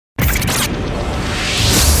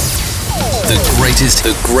The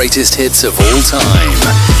greatest hits of all time.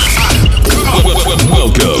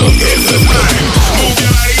 Welcome.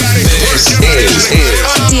 This is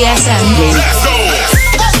DSM.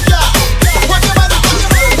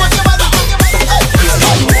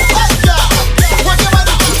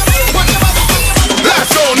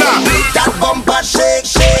 That bumper shake,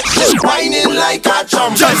 just whining like a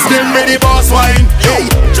chump. Just them with the boss wine. Hey,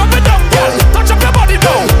 drop it down, girl. Touch up your body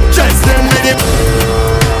down. Just them with the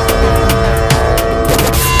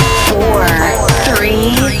 4, 3,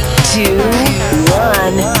 2,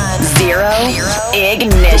 1, 0.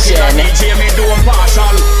 Ignition. turn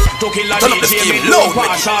up the steam low.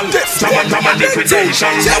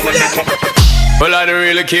 Well, I don't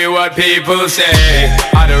really care what people say.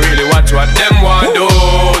 I don't really watch what them want do.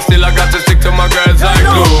 Still I got to stick to my girls like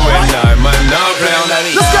glue. And I might not play on that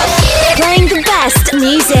east. Playing the best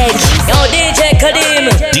music. Yo, DJ Kadim.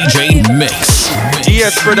 DJ Mix.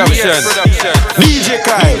 DS Production. DJ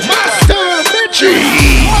Kai. Master Mitchie.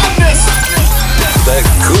 The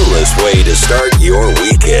coolest way to start your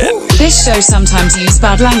weekend. This show sometimes uses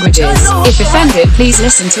bad languages. If offended, please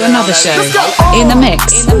listen to another show. In the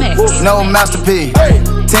mix. No Master P.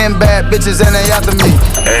 10 bad bitches and they after me.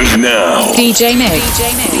 And now, DJ Nick.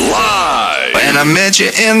 live. When I met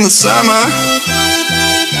you in the summer,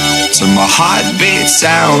 to my heartbeat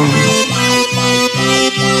sound,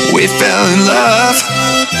 we fell in love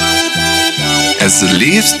as the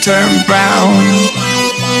leaves turn brown.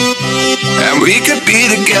 And we could be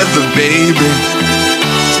together, baby,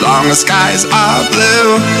 as long as skies are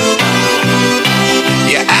blue.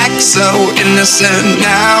 You act so innocent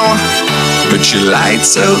now, but you lied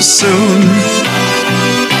so soon.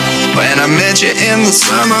 When I met you in the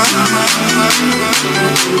summer,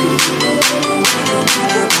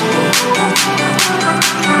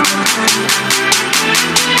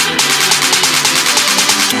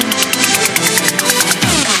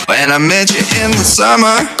 when I met you in the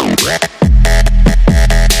summer.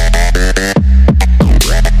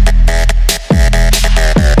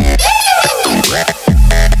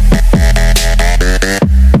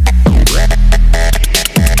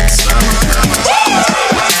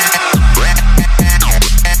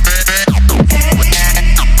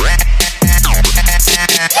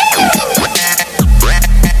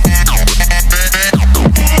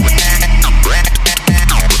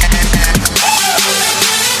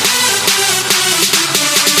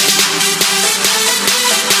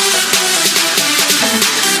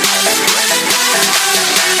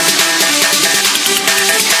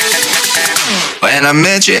 When I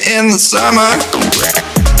met you in the summer.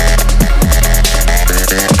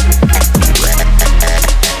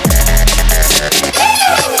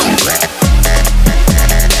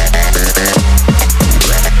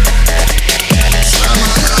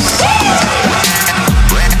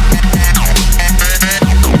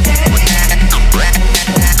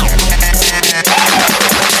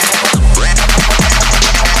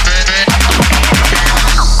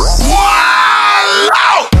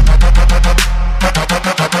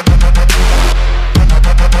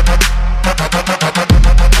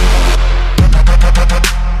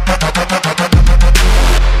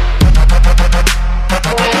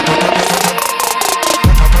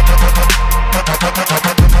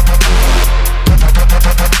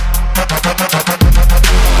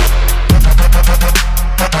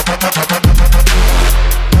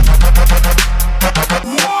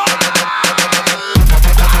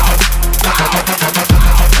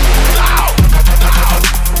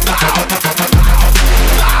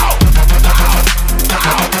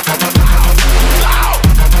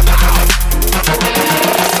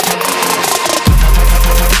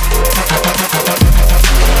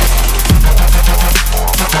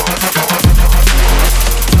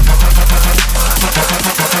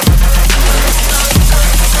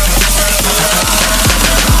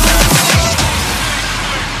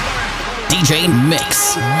 DJ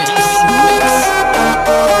Mix.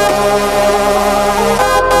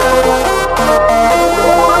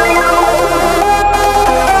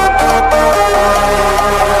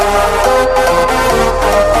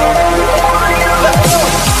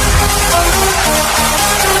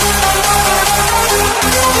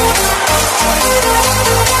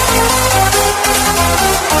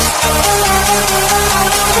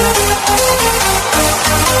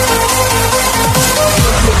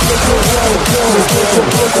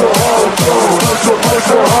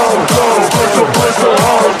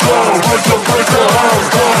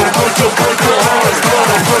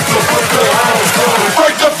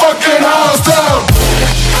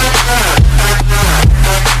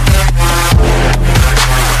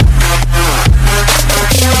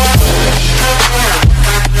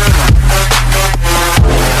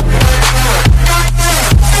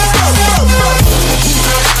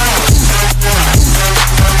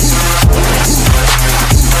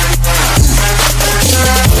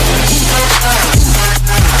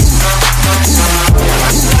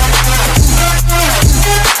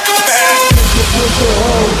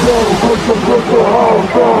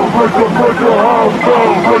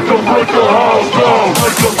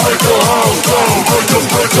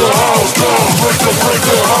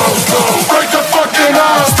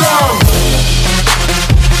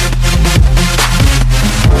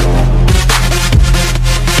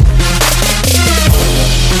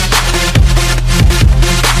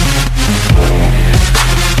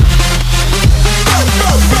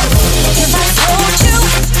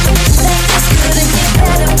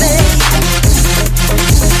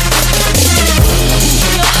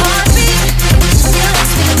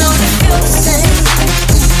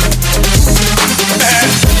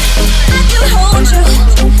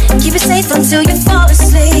 safe until you fall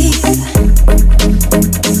asleep.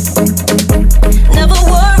 Never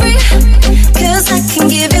worry, 'cause I can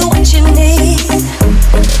give you what you need.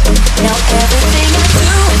 Now everything I do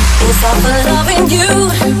is all for loving you.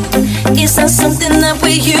 It's not something that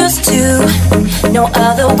we're used to. No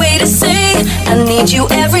other way to say I need you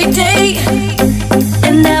every day.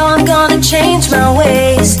 And now I'm gonna change my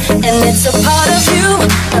ways, and it's a part of you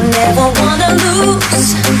I never wanna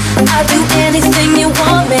lose. I'll do anything you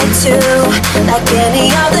want me to, like any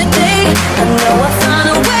other day. I know I'll find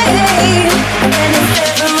a way. And if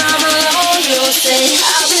ever I'm alone, you'll say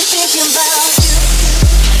I've been thinking about you.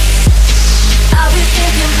 I've been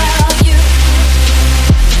thinking about you.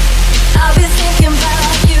 I've been thinking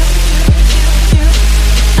about you.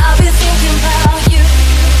 I've been thinking about you.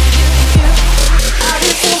 I've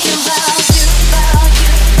been thinking about you, about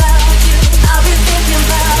you, about you. I've been thinking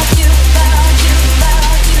about you, about you,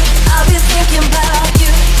 about you. I've been thinking about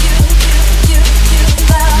you,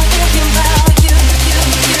 about thinking about you.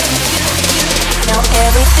 Now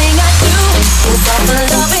everything I do is all for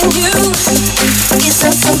loving you. It's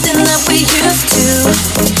not something that we're used to.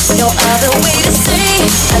 No other way to say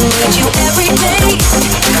I need you every day.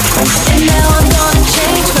 And now I'm gonna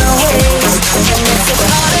change my ways, and it's a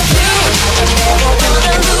part of you I never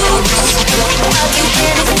wanna lose. I'll do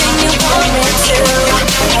anything you want me to,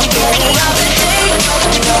 like any other day.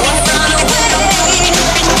 I know I'll find a way.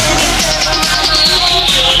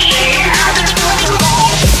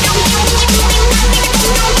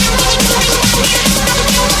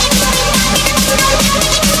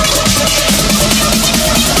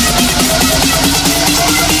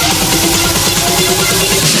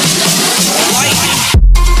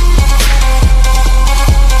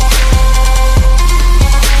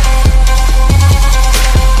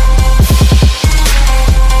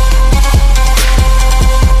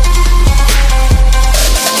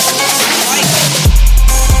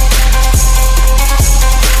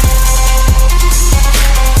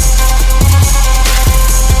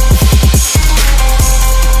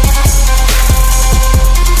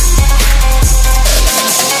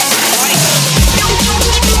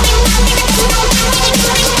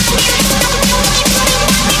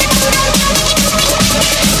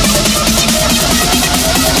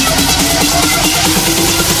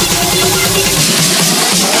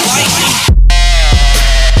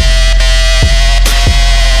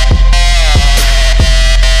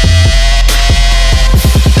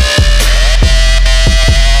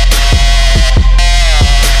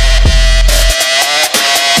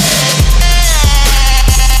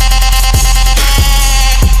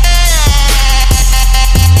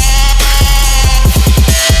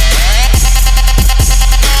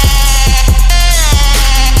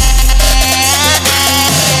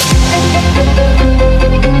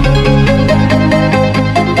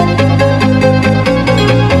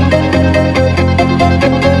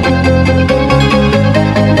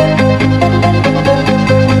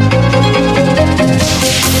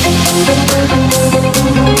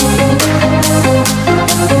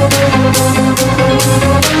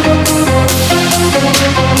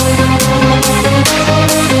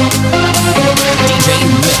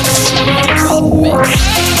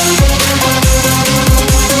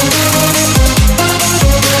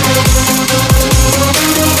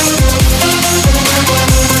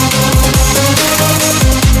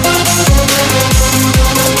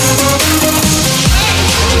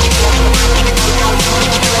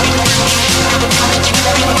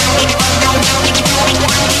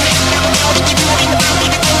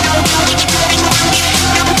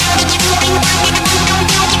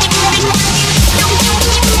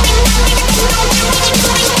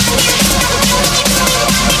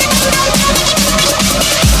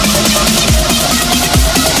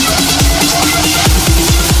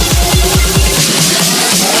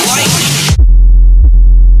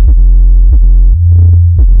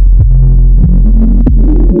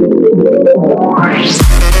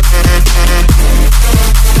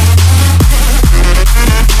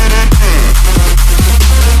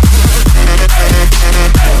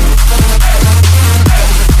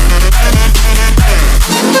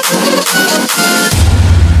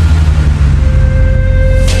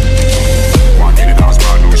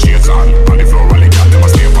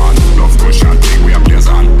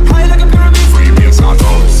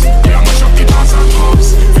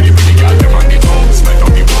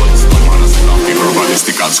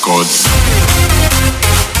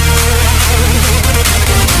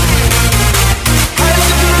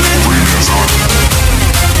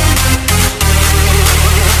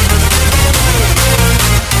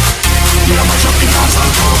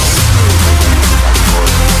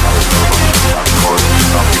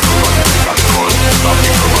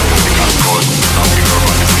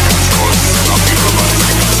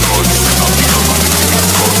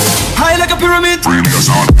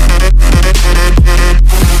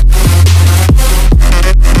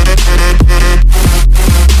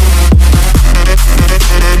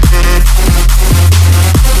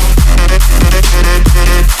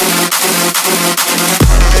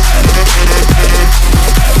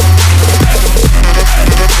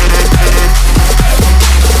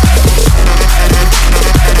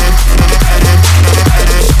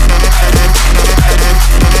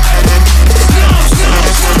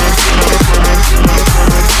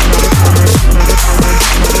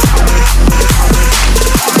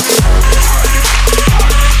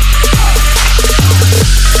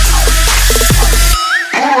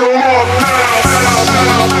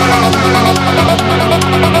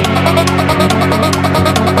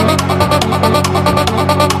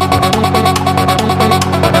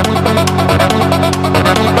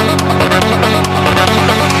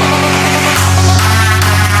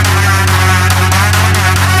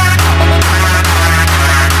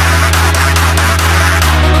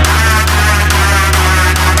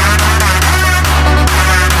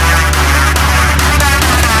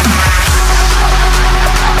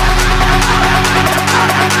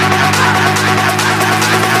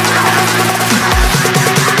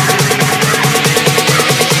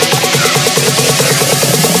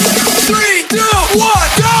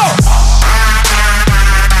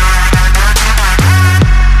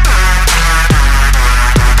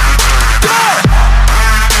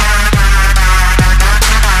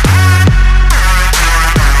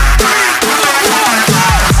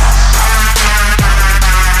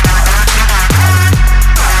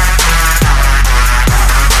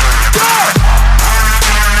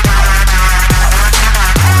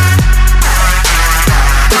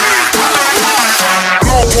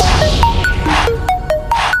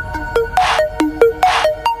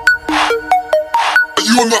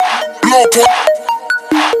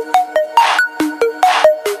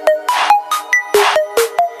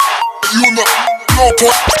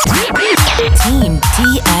 Team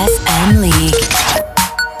DSM League.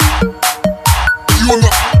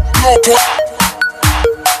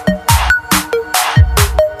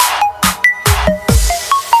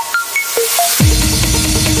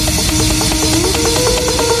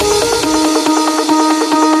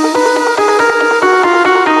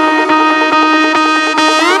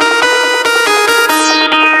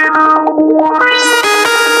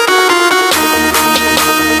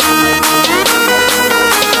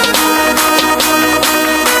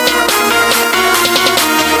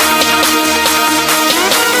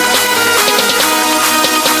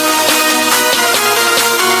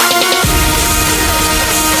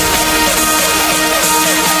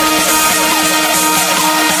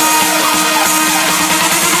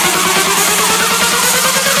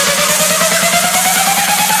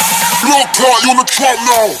 You on the track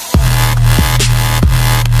now.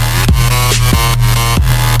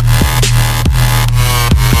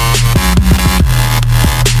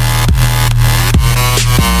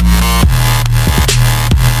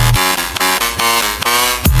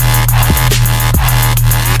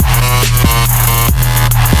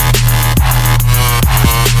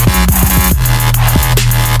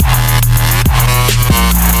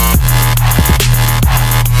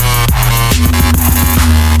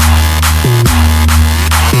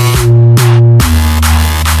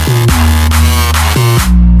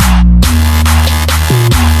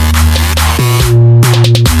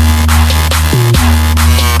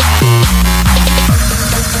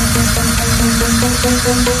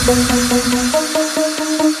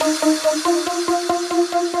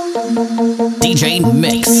 DJ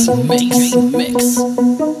Mix.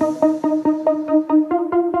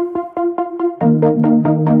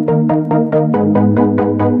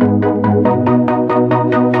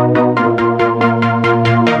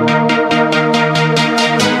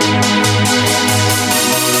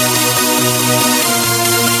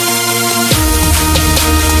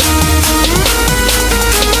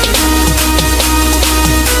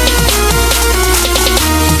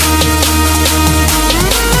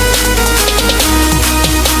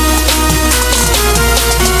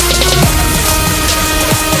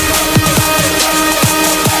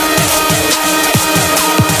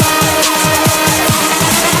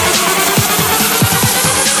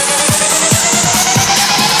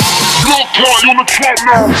 You on the track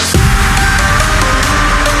now.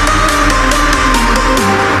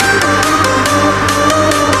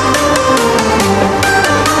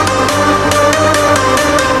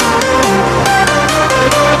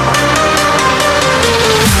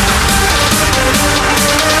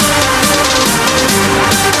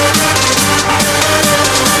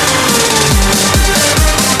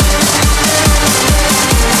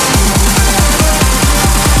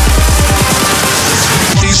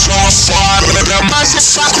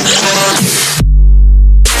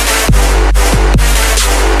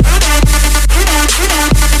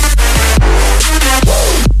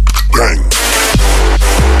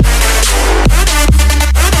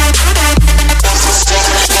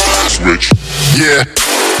 Yeah.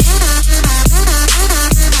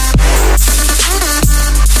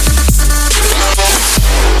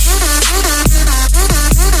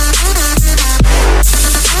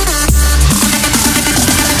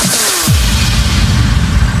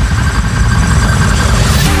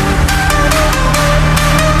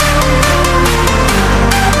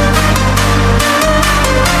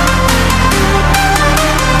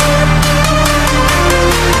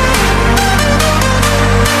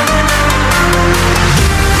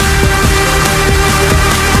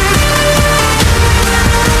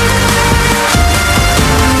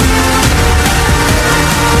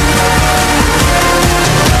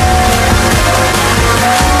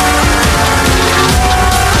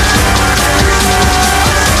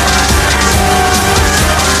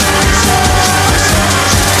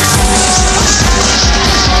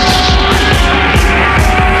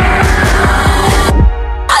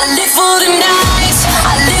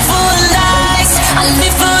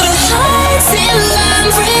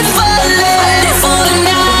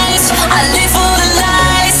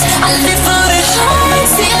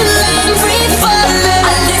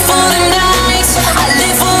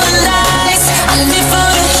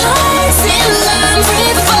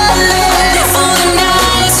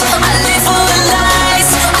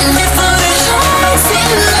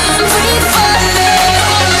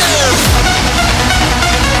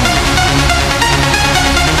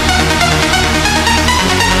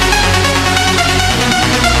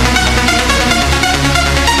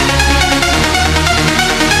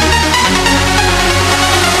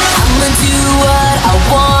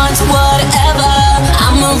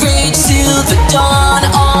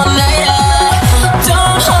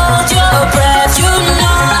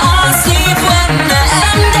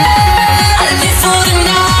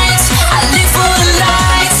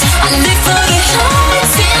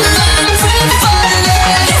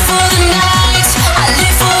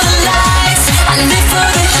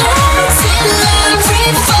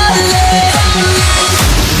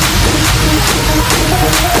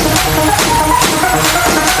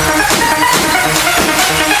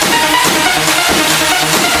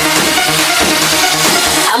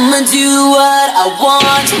 do what I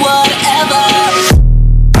want, whatever.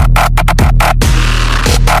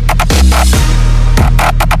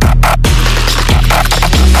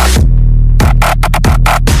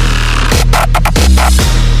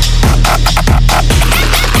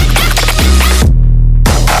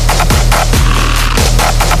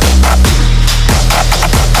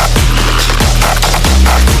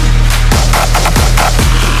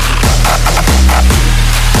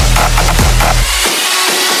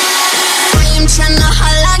 Tryna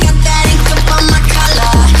holla, got that ink up on my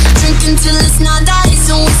collar. Drinking till it's not ice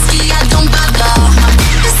and whiskey, I don't bother.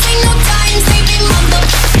 This ain't no times, they be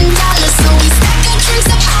motherfucking dollars. So we stack our drinks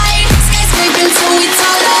up high, skyscraping till we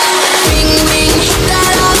taller. Ring, ring, hit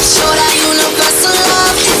that up, show that universal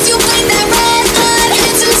love. If you bleed that red blood,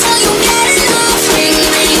 hits until you get enough. Ring,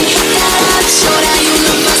 ring, hit that up, show that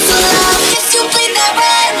universal love. If you bleed that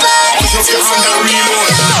red blood, hits until you get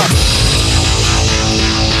enough.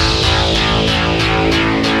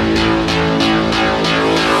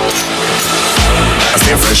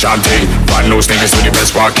 Fresh and ting, brand new sneakers with the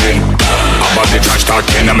best walking. About the trash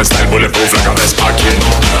talking, I'm a style bulletproof like a best parking.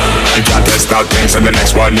 You can't test out things and the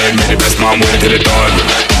next one name me the best man way to the dawn.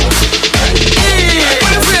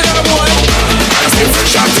 I stay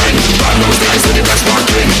fresh and ting, brand new sneakers with the best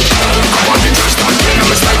walking. About the trash talking,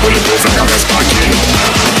 I'm a style bulletproof like a best parking.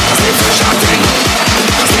 I stay fresh and ting,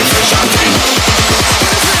 I stay fresh and ting.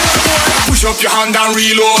 Push up your hand and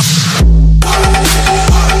reload.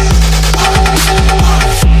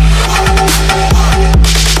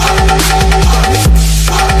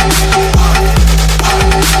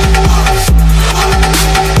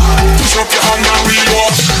 Push up your hand and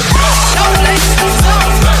reload. No flex, no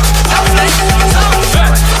flex, no flex, no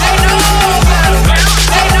flex. They know better,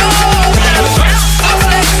 they know better. No flex, no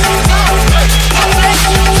flex, no flex,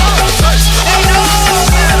 no flex. They know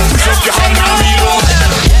better. Push up your hand and reload.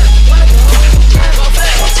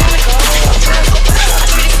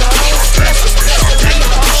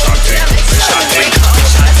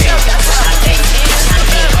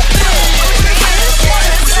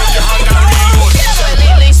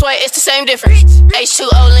 It's the same difference.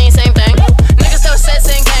 H2O lean, same thing. Niggas throw sets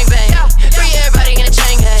and gangbang. Free everybody in a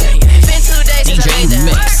chain gang. Been 2 days since I made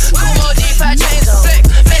that. More D5 chains on.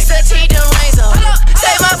 Mr. T done rains on.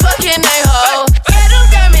 Say my fucking name, ho. Yeah, them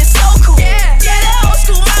diamonds so cool. Yeah, that old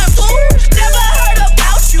school mind fool. Never heard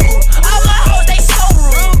about you. All my hoes, they so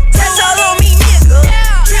rude. That's all on me, nigga.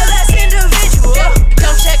 Real ass individual.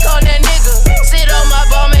 Come check on that nigga. Sit on my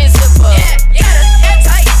ball, man, zipper. Yeah,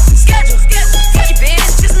 airtight schedule. Fuck your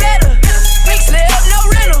bitch, just met her. Big slip, no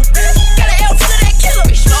rental. Got an L full of that killer.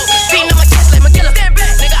 Beating on my chest like McGilla.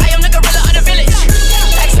 Nigga, I am the gorilla of the village.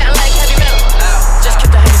 Back sound like heavy metal. Just keep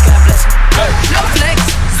the haters, God bless me. No flex,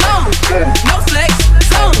 zone. No flex,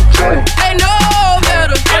 zone. They know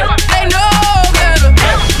better. They know better.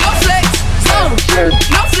 No flex, zone.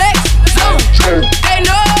 No flex, zone. They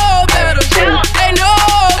know better. They know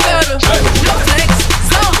better. No flex,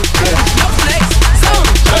 zone. No flex, zone.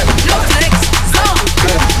 No flex, zone.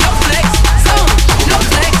 No flex, zone. No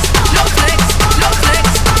flex, no flex, no flex,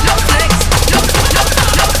 no flex,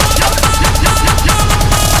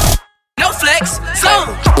 no flex, zone.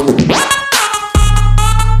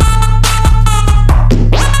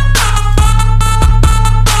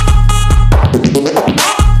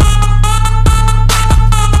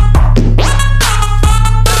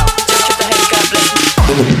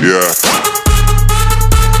 Yeah.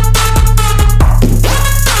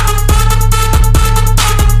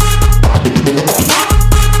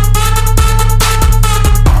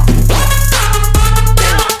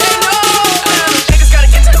 Niggas gotta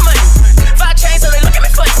get to the money. 5 chains so they look at me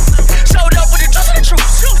funny. Show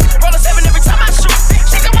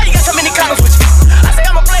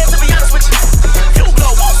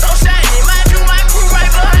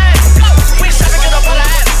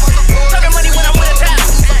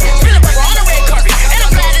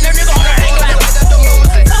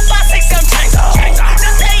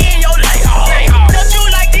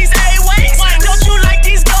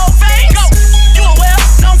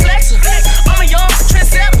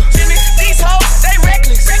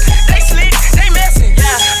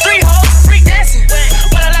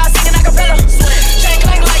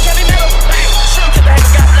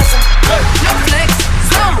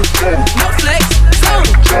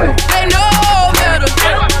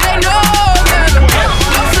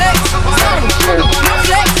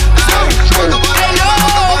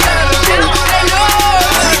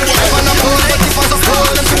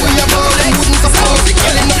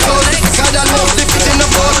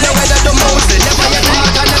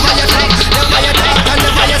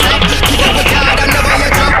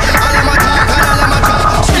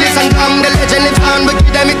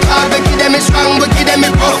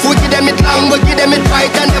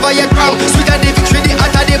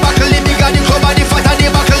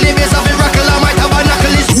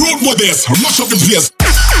this, mash up the place.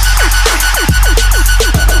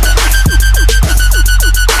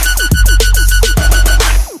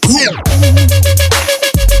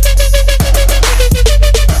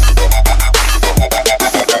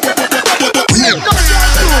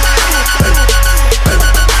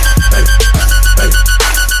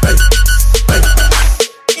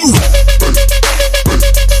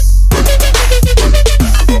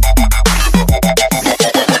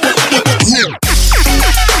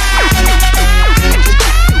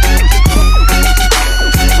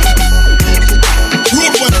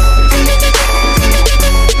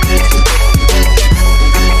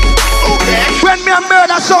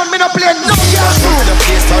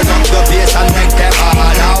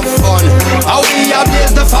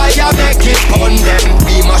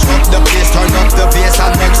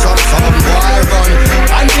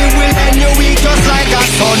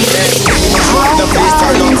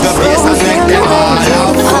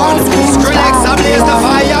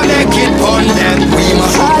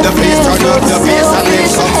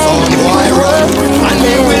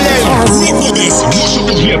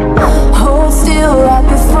 Hold still right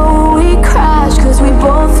before we crash, 'cause we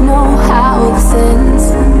both know how this ends.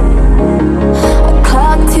 A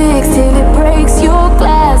clock ticks till it breaks your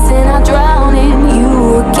glass, and I drown in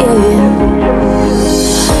you again.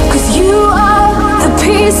 'Cause you are the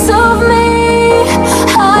piece of me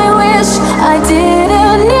I wish I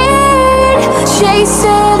didn't need.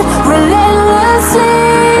 Chasing relentlessly,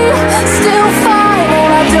 still fight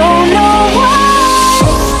and I don't know why.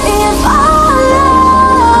 If our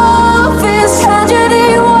love is tragedy,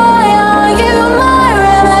 why are you my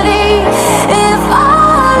remedy? If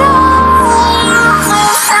our love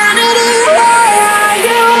is sanity, why are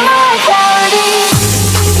you my clarity?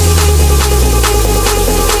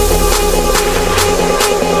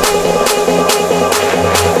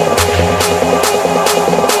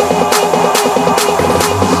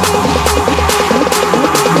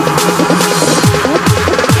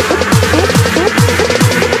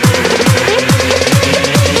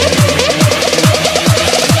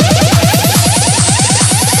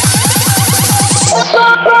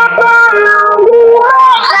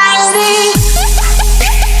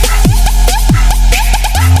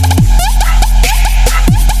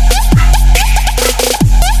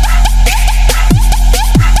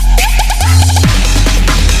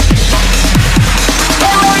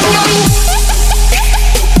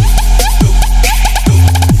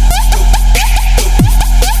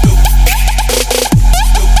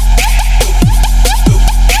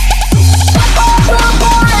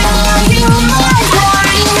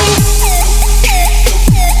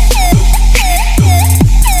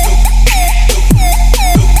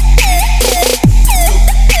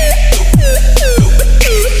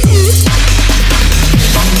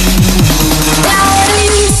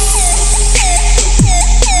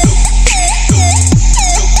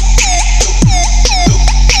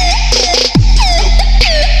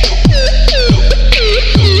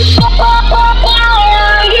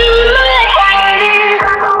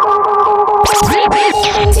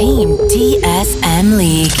 Team DSM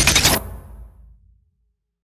League.